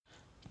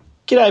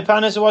G'day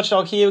punters, the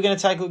Watchdog here. We're going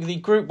to take a look at the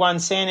Group 1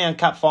 Sandown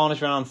Cup Finals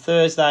run on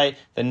Thursday,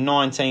 the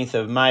 19th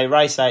of May.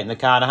 Race 8 in the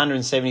card,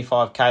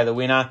 175k the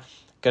winner.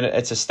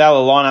 It's a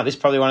stellar lineup. This is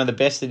probably one of the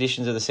best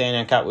editions of the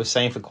Sandown Cup we've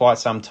seen for quite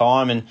some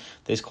time, and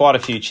there's quite a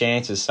few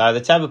chances. So the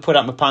tab have put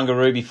up Mapunga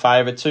Ruby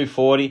favourite,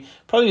 240.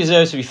 Probably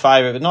deserves to be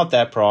favourite, but not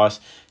that price.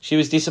 She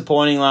was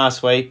disappointing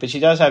last week, but she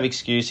does have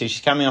excuses.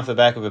 She's coming off the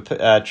back of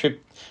a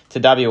trip to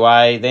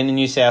WA, then to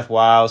New South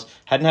Wales.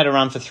 Hadn't had a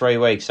run for 3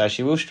 weeks, so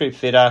she will strip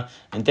fitter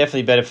and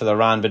definitely better for the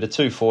run. But at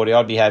 240,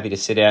 I'd be happy to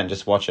sit out and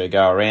just watch her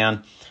go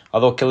around. I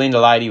thought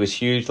Kalinda Lady was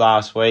huge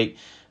last week.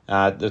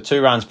 The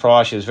 2 runs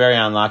prior, she was very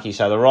unlucky,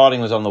 so the riding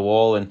was on the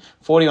wall. And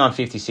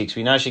 41.56,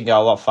 we know she can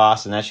go a lot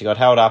faster than that. She got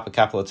held up a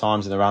couple of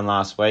times in the run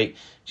last week.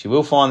 She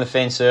will find the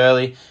fence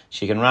early.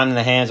 She can run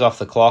the hands off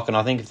the clock, and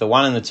I think if the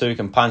 1 and the 2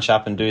 can punch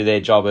up and do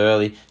their job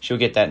early, she'll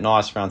get that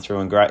nice run through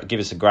and give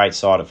us a great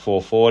side at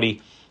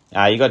 440.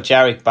 You got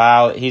Jarek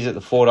Bale. He's at the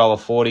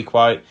 $4.40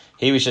 quote.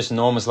 He was just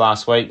enormous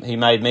last week. He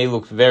made me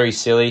look very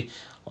silly.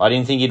 I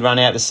didn't think he'd run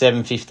out to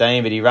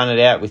 7.15, but he ran it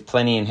out with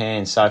plenty in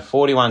hand. So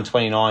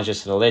 41.29 is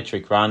just an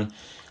electric run.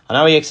 I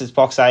know he exits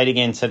box 8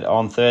 again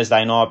on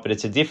Thursday night, but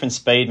it's a different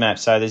speed map,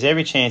 so there's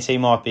every chance he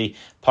might be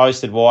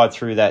posted wide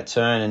through that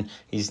turn, and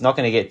he's not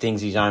going to get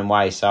things his own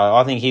way. So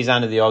I think he's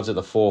under the odds at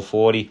the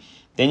 440.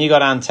 Then you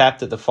got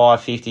Untapped at the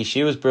 550.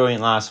 She was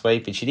brilliant last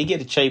week, but she did get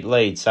a cheap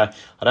lead, so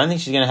I don't think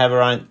she's going to have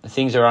her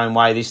own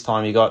way this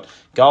time. You got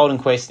Golden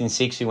Quest in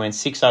 6, who went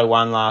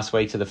 6.01 last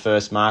week to the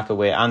first marker,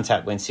 where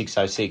Untapped went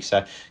 6.06.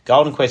 So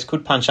Golden Quest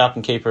could punch up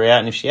and keep her out,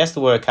 and if she has to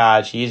work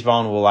hard, she is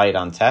vulnerable late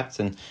Untapped,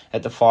 and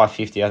at the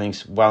 550, I think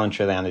it's well and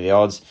truly under the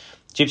odds.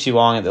 Gypsy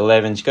Wong at the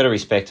 11, you've got to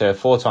respect her,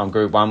 4-time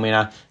Group 1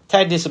 winner.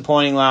 Tad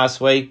disappointing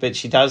last week, but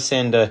she does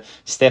tend to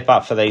step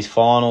up for these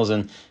finals,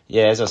 and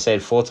yeah, as I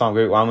said, 4-time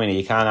Group 1 winner,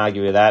 you can't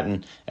argue with that,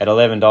 and at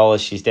 $11,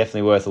 she's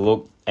definitely worth a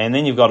look. And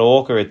then you've got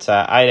Orca at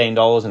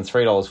 $18 and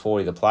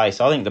 $3.40 to place.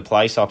 So I think the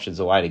place option's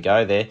the way to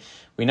go there.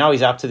 We know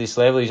he's up to this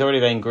level. He's already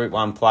been Group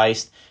 1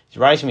 placed. He's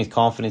racing with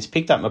confidence,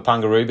 picked up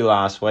Mapunga Ruby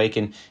last week,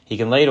 and he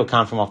can lead or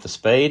come from off the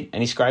speed,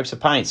 and he scrapes the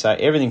paint. So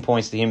everything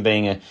points to him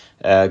being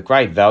a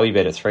great value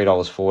bet at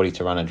 $3.40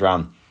 to run a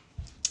drum.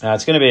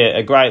 It's going to be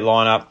a great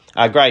lineup,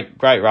 a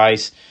great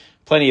race.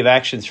 Plenty of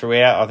action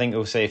throughout. I think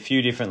we'll see a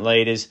few different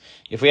leaders.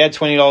 If we had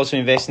 $20 to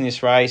invest in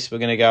this race, we're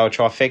going to go a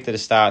trifecta to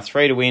start.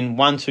 3 to win,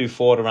 1, 2,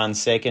 4 to run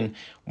second,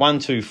 1,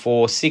 2,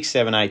 4, 6,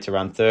 7, 8 to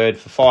run third.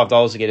 For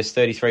 $5 to get us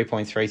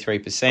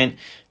 33.33%.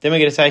 Then we're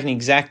going to take an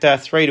exacta,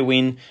 3 to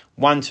win,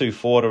 1, 2,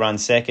 4 to run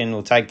second.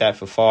 We'll take that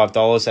for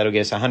 $5. That'll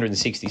get us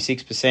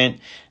 166%. And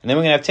then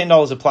we're going to have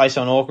 $10 a place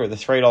on Orca at the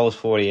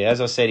 $3.40.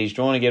 As I said, he's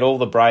drawn to get all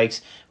the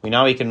breaks. We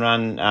know he can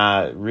run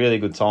really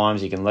good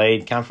times. He can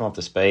lead, come from off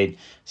the speed.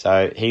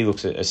 So he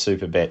looks a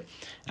super bet.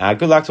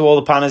 Good luck to all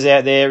the punters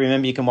out there.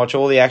 Remember, you can watch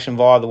all the action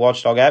via the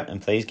Watchdog app,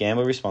 and please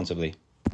gamble responsibly.